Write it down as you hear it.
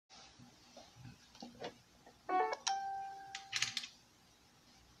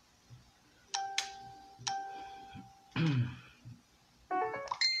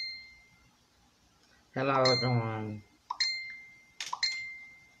Hello, everyone.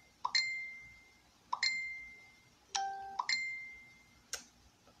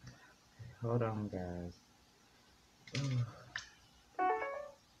 Hold on, guys.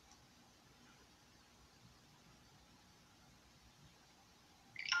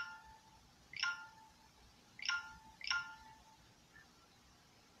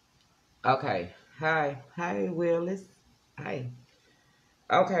 Okay. Hi, Willis. Hi.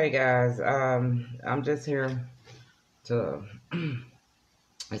 Okay, guys. I'm just here to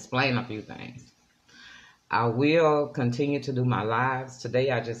explain a few things. I will continue to do my lives.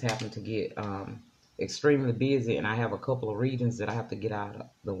 Today, I just happen to get extremely busy, and I have a couple of readings that I have to get out of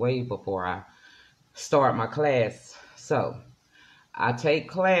the way before I start my class. So, I take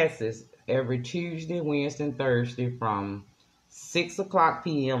classes every Tuesday, Wednesday, and Thursday from 6 o'clock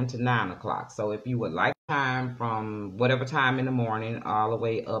p.m. to 9 o'clock. So if you would like time from whatever time in the morning all the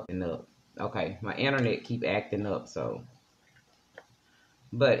way up and up. Okay, my internet keep acting up, so.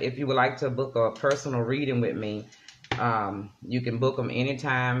 But if you would like to book a personal reading with me, you can book them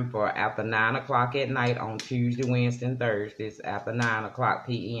anytime for after 9 o'clock at night on Tuesday, Wednesday, and Thursdays after 9 o'clock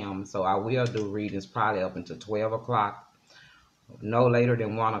p.m. So I will do readings probably up until 12 o'clock, no later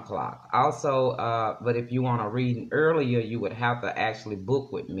than 1 o'clock. Also, but if you want to read earlier, you would have to actually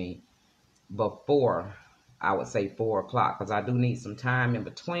book with me before, I would say, 4 o'clock, because I do need some time in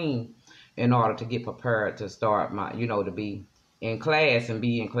between in order to get prepared to start my, to be in class and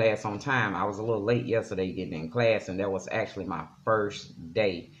be in class on time. I was a little late yesterday getting in class, and that was actually my first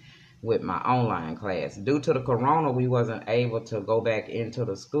day with my online class. Due to the corona, we wasn't able to go back into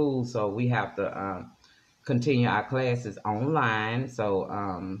the school, so we have to continue our classes online.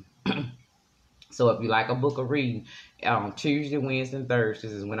 So if you like a book of reading, Tuesday, Wednesday, and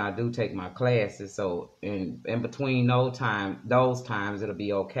Thursdays is when I do take my classes. So in between those times it'll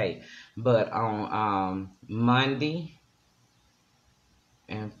be okay. But on Monday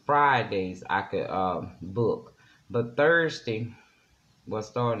and Fridays I could book. But Thursday, well,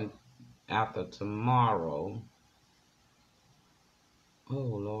 starting after tomorrow. Oh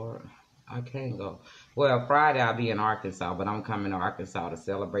Lord, I can't go. Well, Friday I'll be in Arkansas, but I'm coming to Arkansas to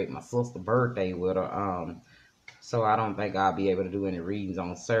celebrate my sister's birthday with her. So I don't think I'll be able to do any readings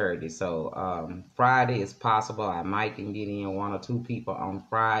on Saturday. So Friday is possible. I might can get in one or two people on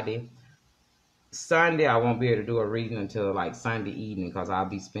Friday. Sunday I won't be able to do a reading until like Sunday evening because I'll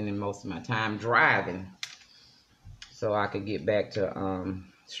be spending most of my time driving, so I could get back to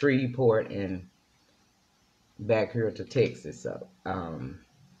Shreveport and back here to Texas. So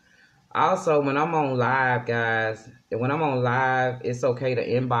also, when I'm on live, guys, it's okay to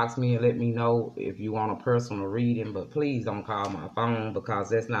inbox me and let me know if you want a personal reading, but please don't call my phone because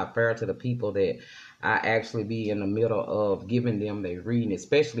that's not fair to the people that I actually be in the middle of giving them their reading,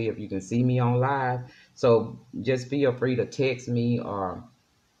 especially if you can see me on live. So just feel free to text me or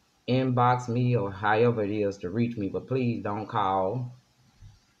inbox me or however it is to reach me, but please don't call.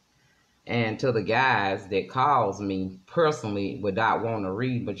 And to the guys that calls me personally without wanting to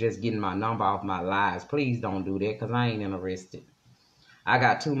read, but just getting my number off my lives, please don't do that because I ain't interested. I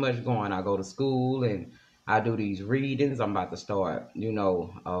got too much going. I go to school and I do these readings. I'm about to start,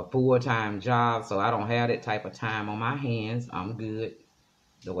 a full-time job, so I don't have that type of time on my hands. I'm good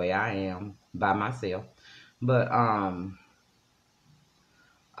the way I am by myself. But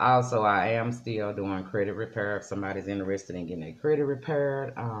also I am still doing credit repair if somebody's interested in getting their credit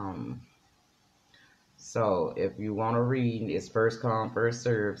repaired. So if you want to read, it's first come, first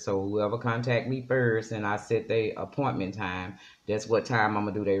serve. So whoever contact me first and I set their appointment time, that's what time I'm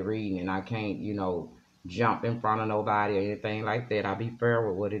going to do their reading. And I can't, jump in front of nobody or anything like that. I'll be fair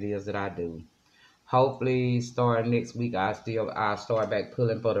with what it is that I do. Hopefully, starting next week, I'll start back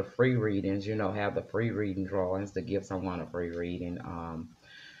pulling for the free readings, have the free reading drawings to give someone a free reading.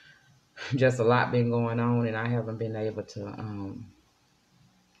 Just a lot been going on and I haven't been able to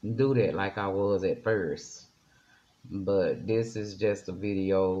do that like I was at first. But this is just a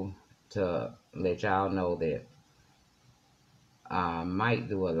video to let y'all know that I might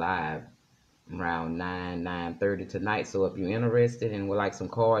do a live around 9:30 tonight. So if you're interested and would like some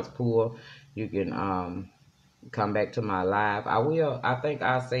cards pulled, you can come back to my live. I think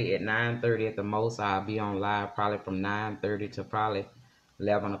I'll say at 9:30 at the most. I'll be on live probably from 9:30 to probably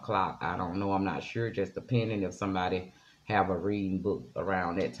 11 o'clock. I don't know. I'm not sure. Just depending if somebody have a reading book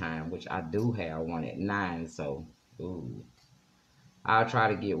around that time, which I do have one at 9. So, ooh. I'll try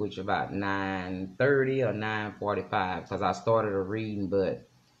to get with you about 9:30 or 9:45 because I started a reading, but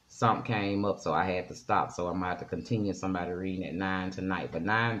something came up, so I had to stop. So I'm going to have to continue somebody reading at 9 tonight. But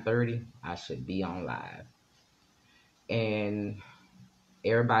 9:30, I should be on live. And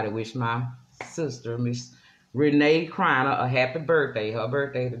everybody wish my sister, Miss Renee Kreiner, a happy birthday. Her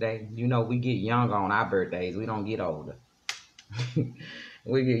birthday today. You know, we get younger on our birthdays. We don't get older.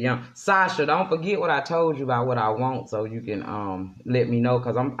 We get young. Sasha, don't forget what I told you about what I want, so you can let me know,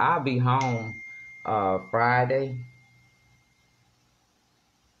 because I'll be home Friday.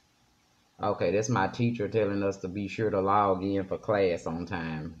 Okay, that's my teacher telling us to be sure to log in for class on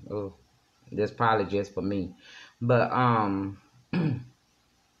time. Oh, that's probably just for me. But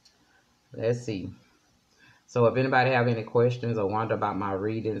let's see. So if anybody have any questions or wonder about my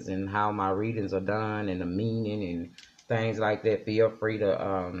readings and how my readings are done and the meaning and things like that, feel free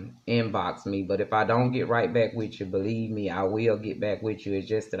to inbox me. But if I don't get right back with you, believe me, I will get back with you. It's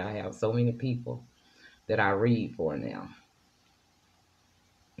just that I have so many people that I read for now.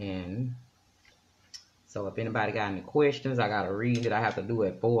 And so if anybody got any questions, I got to read it. I have to do it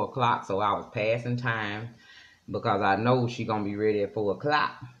at 4 o'clock, so I was passing time because I know she going to be ready at 4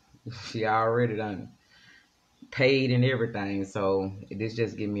 o'clock. She already done paid and everything, so this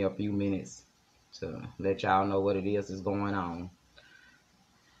just give me a few minutes to let y'all know what it is going on.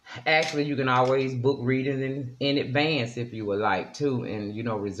 Actually, you can always book readings in advance if you would like to, and you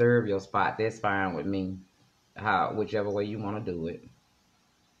know, reserve your spot. That's fine with me, whichever way you want to do it.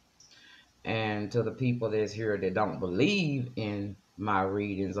 And to the people that's here that don't believe in my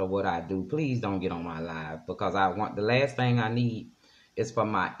readings or what I do, please don't get on my live, because the last thing I need is for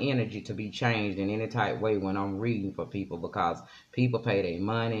my energy to be changed in any type way when I'm reading for people, because people pay their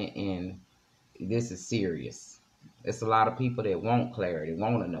money and this is serious. It's a lot of people that want clarity,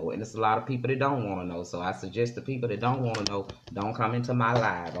 want to know, and it's a lot of people that don't want to know. So I suggest the people that don't want to know, don't come into my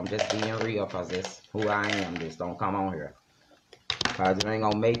live. I'm just being real, because that's who I am. Just don't come on here, because it ain't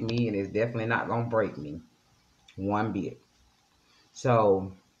going to make me, and it's definitely not going to break me one bit.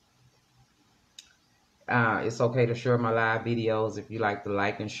 So it's okay to share my live videos. If you like to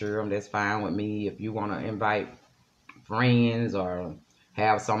like and share them, that's fine with me. If you want to invite friends or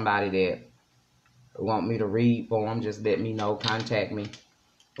have somebody that want me to read for them, just let me know, contact me.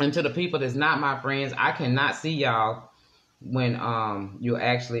 And to the people that's not my friends, I cannot see y'all when you're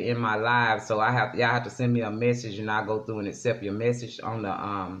actually in my live, so y'all have to send me a message, and I'll go through and accept your message on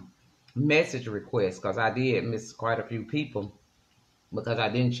the message request, because I did miss quite a few people because I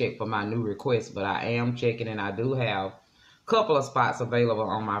didn't check for my new requests, but I am checking, and I do have a couple of spots available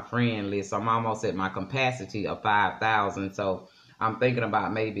on my friend list. I'm almost at my capacity of 5,000, so I'm thinking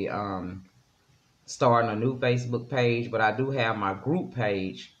about maybe starting a new Facebook page. But I do have my group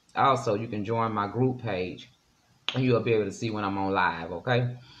page also. You can join my group page, and you'll be able to see when I'm on live,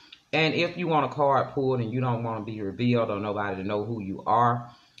 okay? And if you want a card pulled and you don't want to be revealed or nobody to know who you are,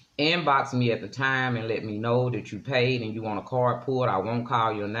 inbox me at the time and let me know that you paid and you want a card pulled. I won't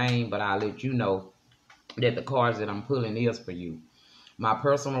call your name, but I'll let you know that the cards that I'm pulling is for you. My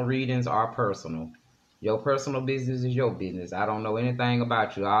personal readings are personal. Your personal business is your business. I don't know anything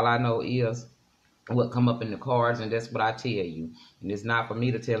about you. All I know is what come up in the cards, and that's what I tell you. And it's not for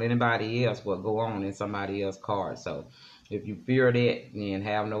me to tell anybody else what go on in somebody else's card. So if you fear that, then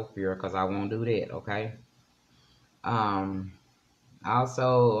have no fear, because I won't do that, okay?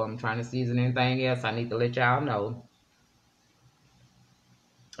 Also, I'm trying to see if there's anything else I need to let y'all know.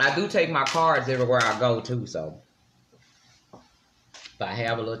 I do take my cards everywhere I go too, so if I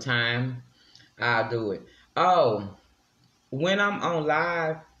have a little time, I'll do it. Oh, when I'm on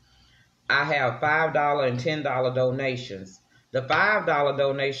live, I have $5 and $10 donations. The $5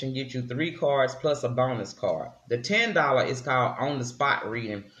 donation gets you 3 cards plus a bonus card. The $10 is called on the spot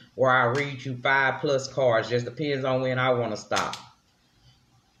reading, where I read you 5 plus cards. Just depends on when I want to stop.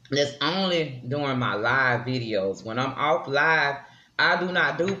 That's only during my live videos. When I'm off live, I do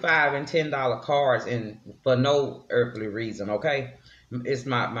not do $5 and $10 cards for no earthly reason, okay? It's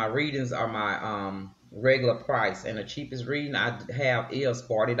my readings are my regular price, and the cheapest reading I have is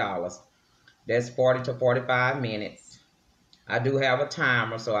 $40. That's 40 to 45 minutes. I do have a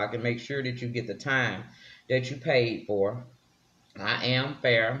timer, so I can make sure that you get the time that you paid for. I am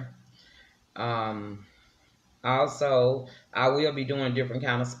fair. Also, I will be doing different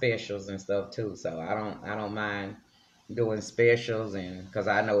kind of specials and stuff too. So I don't mind doing specials, and because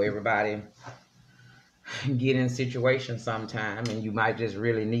I know everybody get in situations sometime, and you might just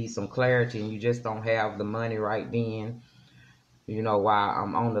really need some clarity, and you just don't have the money right then, you know, while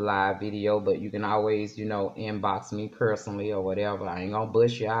I'm on the live video. But you can always, you know, inbox me personally or whatever. I ain't gonna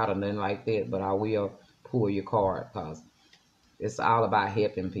bust you out or nothing like that, but I will pull your card, because it's all about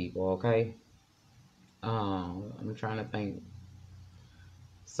helping people, okay? I'm trying to think.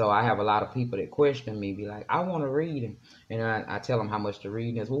 So I have a lot of people that question me, be like, I want to read it. And I tell them how much the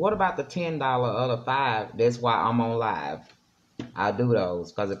reading is. Well, what about the $10 other $5? That's why I'm on live. I do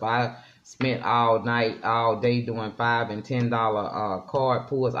those, because if I spent all night, all day doing $5 and $10 card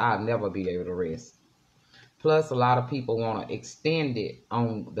pulls, I'll never be able to rest. Plus, a lot of people want to extend it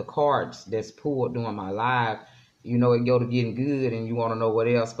on the cards that's pulled during my live. You know, it go to getting good and you want to know what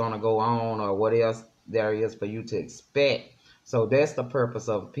else going to go on or what else there is for you to expect. So that's the purpose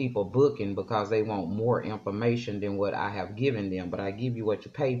of people booking, because they want more information than what I have given them. But I give you what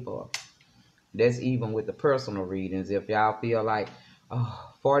you pay for. That's even with the personal readings. If y'all feel like, oh,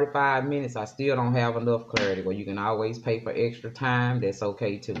 45 minutes, I still don't have enough clarity, well, you can always pay for extra time. That's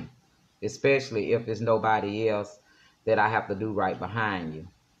okay too. Especially if there's nobody else that I have to do right behind you.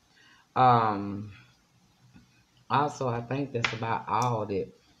 Also, I think that's about all that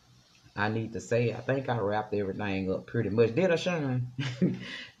I need to say. I think I wrapped everything up pretty much. Did I, Sean?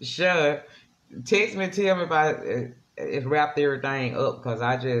 Sean, text me, tell me if I wrapped everything up, because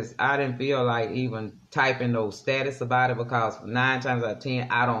I didn't feel like even typing no status about it, because 9 times out of 10,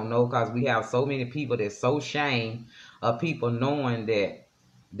 I don't know, because we have so many people that's so ashamed of people knowing that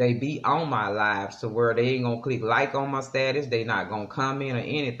they be on my lives, to where they ain't gonna click like on my status, they not gonna comment or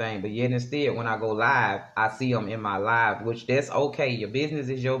anything, but yet instead when I go live, I see them in my live, which that's okay. Your business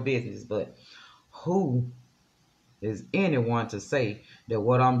is your business, but who is anyone to say that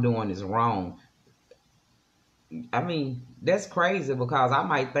what I'm doing is wrong? I mean, that's crazy, because I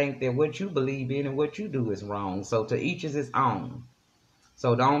might think that what you believe in and what you do is wrong. So to each is his own.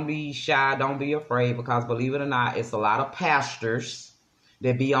 So don't be shy, don't be afraid, because believe it or not, it's a lot of pastors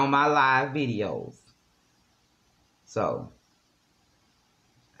that be on my live videos. So,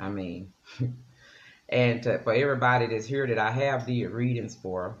 I mean, and for everybody that's here that I have did readings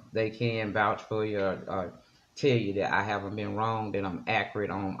for, they can vouch for you or tell you that I haven't been wrong, that I'm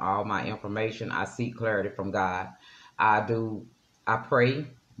accurate on all my information. I seek clarity from God. I pray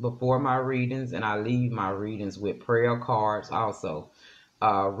before my readings, and I leave my readings with prayer cards also.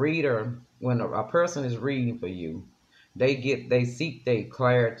 Reader, when a person is reading for you, they seek their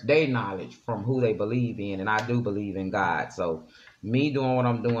clarity, their knowledge from who they believe in, and I do believe in God. So me doing what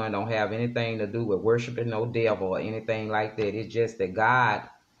I'm doing don't have anything to do with worshiping no devil or anything like that. It's just that God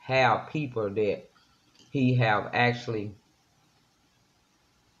have people that he have actually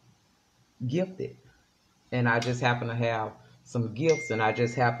gifted, and I just happen to have some gifts, and I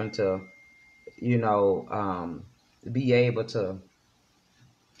just happen to, be able to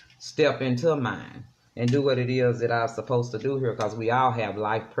step into mine and do what it is that I'm supposed to do here, because we all have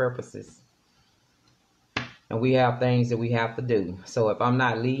life purposes and we have things that we have to do. So if I'm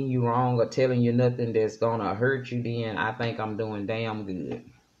not leading you wrong or telling you nothing that's gonna hurt you, then I think I'm doing damn good.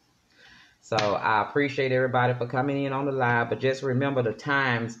 So I appreciate everybody for coming in on the live, but just remember the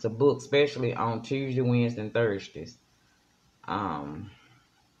times to book, especially on Tuesday, Wednesday, and Thursdays. I'll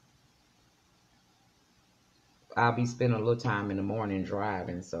be spending a little time in the morning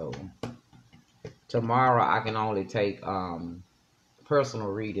driving, so tomorrow I can only take personal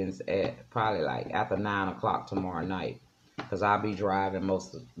readings at probably like after 9 o'clock tomorrow night, because I'll be driving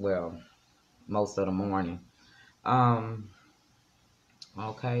most of the morning.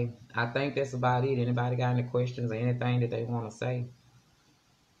 Okay, I think that's about it. Anybody got any questions or anything that they want to say?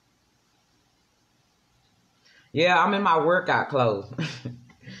 Yeah, I'm in my workout clothes.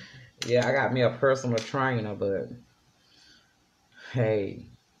 Yeah, I got me a personal trainer, but hey,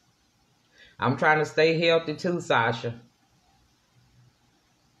 I'm trying to stay healthy too, Sasha.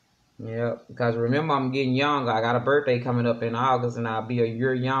 Yeah, because remember, I'm getting younger. I got a birthday coming up in August, and I'll be a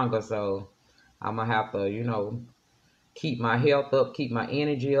year younger, so I'm going to have to, keep my health up, keep my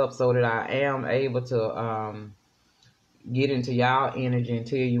energy up, so that I am able to get into y'all energy and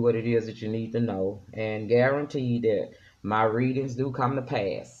tell you what it is that you need to know, and guarantee that my readings do come to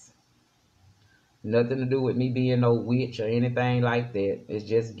pass. Nothing to do with me being no witch or anything like that. It's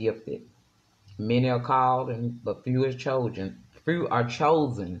just gifted. Many are called, but few are chosen. Few are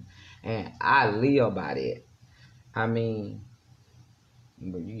chosen, and I live by that. I mean,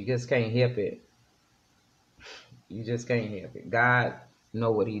 you just can't help it. You just can't help it. God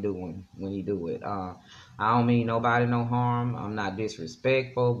know what he doing when he do it. I don't mean nobody no harm. I'm not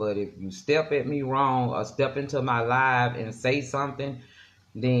disrespectful, but if you step at me wrong or step into my live and say something,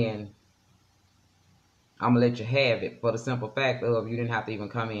 then I'm going to let you have it, for the simple fact of you didn't have to even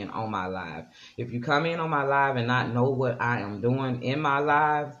come in on my live. If you come in on my live and not know what I am doing in my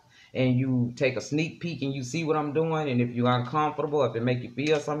live, and you take a sneak peek and you see what I'm doing, and if you're uncomfortable, if it make you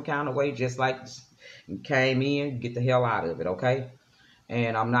feel some kind of way, just like you came in, get the hell out of it, okay?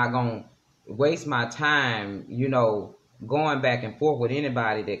 And I'm not going to waste my time, going back and forth with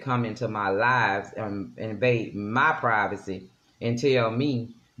anybody that come into my lives and invade my privacy and tell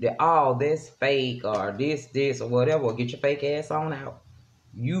me that, oh, that's fake or this or whatever. Get your fake ass on out.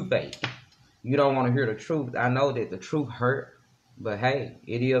 You fake. You don't want to hear the truth. I know that the truth hurt, but hey,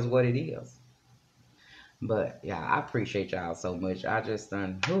 it is what it is. But yeah, I appreciate y'all so much. I just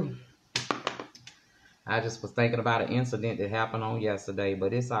I just was thinking about an incident that happened on yesterday,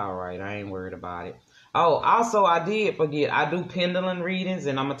 but it's all right. I ain't worried about it. Oh, also, I did forget. I do pendulum readings,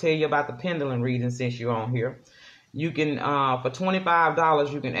 and I'm going to tell you about the pendulum readings since you're on here. You can, for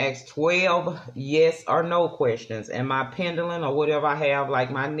 $25, you can ask 12 yes or no questions. And my pendulum or whatever I have,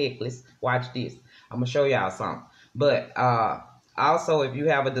 like my necklace, watch this. I'm going to show y'all something. But also, if you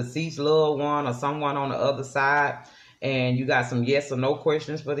have a deceased loved one or someone on the other side, and you got some yes or no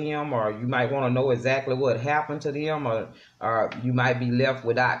questions for them, or you might want to know exactly what happened to them, or you might be left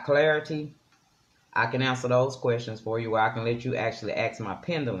without clarity, I can answer those questions for you, or I can let you actually ask my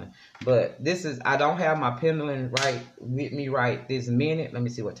pendulum. But this is, I don't have my pendulum right with me right this minute. Let me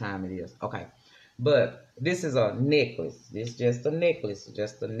see what time it is. Okay. But this is a necklace. It's just a necklace.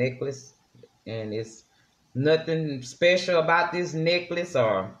 Just a necklace. And it's nothing special about this necklace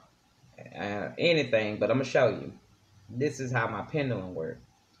or anything. But I'm going to show you. This is how my pendulum works.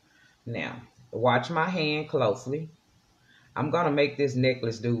 Now, watch my hand closely. I'm going to make this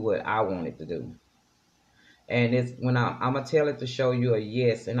necklace do what I want it to do. And it's when I'm going to tell it to show you a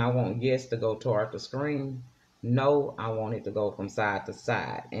yes, and I want yes to go toward the screen. No, I want it to go from side to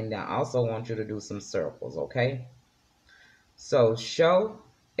side. And I also want you to do some circles, okay? So show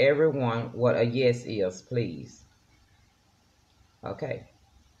everyone what a yes is, please. Okay.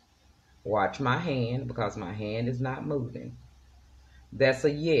 Watch my hand because my hand is not moving. That's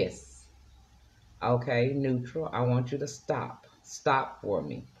a yes. Okay, neutral. I want you to stop. Stop for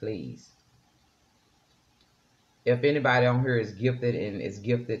me, please. If anybody on here is gifted and is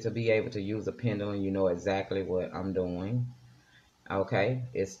gifted to be able to use a pendulum, you know exactly what I'm doing. Okay,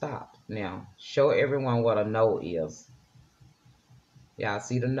 it stopped. Now, show everyone what a no is. Y'all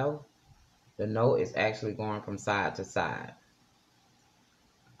see the no? The no is actually going from side to side.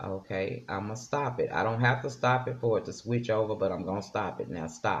 Okay, I'm going to stop it. I don't have to stop it for it to switch over, but I'm going to stop it. Now,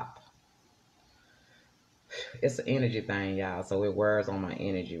 stop. It's an energy thing, y'all, so it wears on my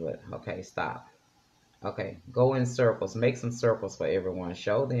energy, but okay, stop. Okay, go in circles. Make some circles for everyone.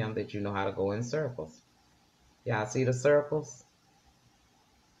 Show them that you know how to go in circles. Y'all see the circles?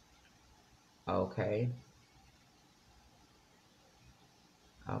 Okay.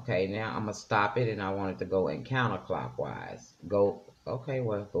 Okay, now I'm going to stop it, and I want it to go in counterclockwise. Go. Okay,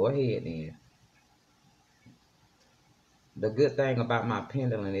 well, go ahead then. The good thing about my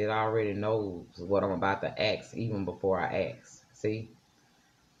pendulum, it already knows what I'm about to ask even before I ask. See?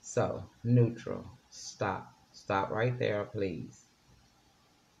 So, neutral. Stop. Stop right there, please.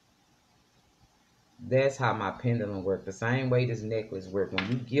 That's how my pendulum works. The same way this necklace works. When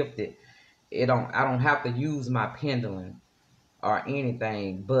you gift it, I don't have to use my pendulum or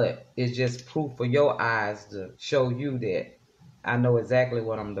anything, but it's just proof for your eyes to show you that I know exactly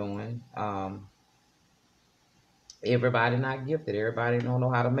what I'm doing. Everybody not gifted. Everybody don't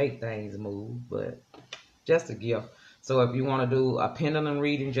know how to make things move, but just a gift. So if you want to do a pendulum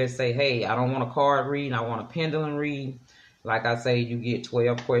reading, just say, hey, I don't want a card reading. I want a pendulum reading. Like I say, you get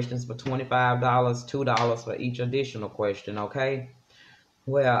 12 questions for $25, $2 for each additional question, okay?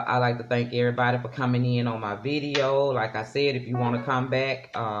 Well, I like to thank everybody for coming in on my video. Like I said, if you want to come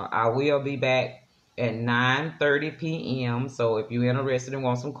back, I will be back at 9:30 p.m. So if you're interested and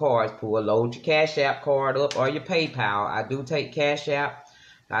want some cards, load your Cash App card up or your PayPal. I do take Cash App.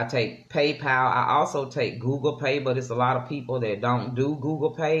 I take PayPal. I also take Google Pay, but it's a lot of people that don't do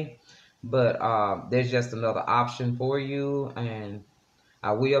Google Pay. But there's just another option for you. And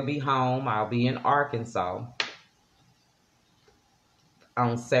I will be home. I'll be in Arkansas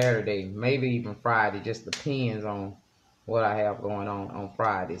on Saturday, maybe even Friday. Just depends on what I have going on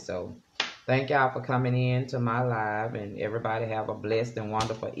Friday. So thank y'all for coming in to my live, and everybody have a blessed and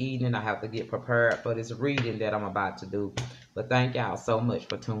wonderful evening. I have to get prepared for this reading that I'm about to do. But thank y'all so much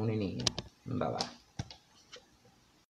for tuning in. Bye-bye.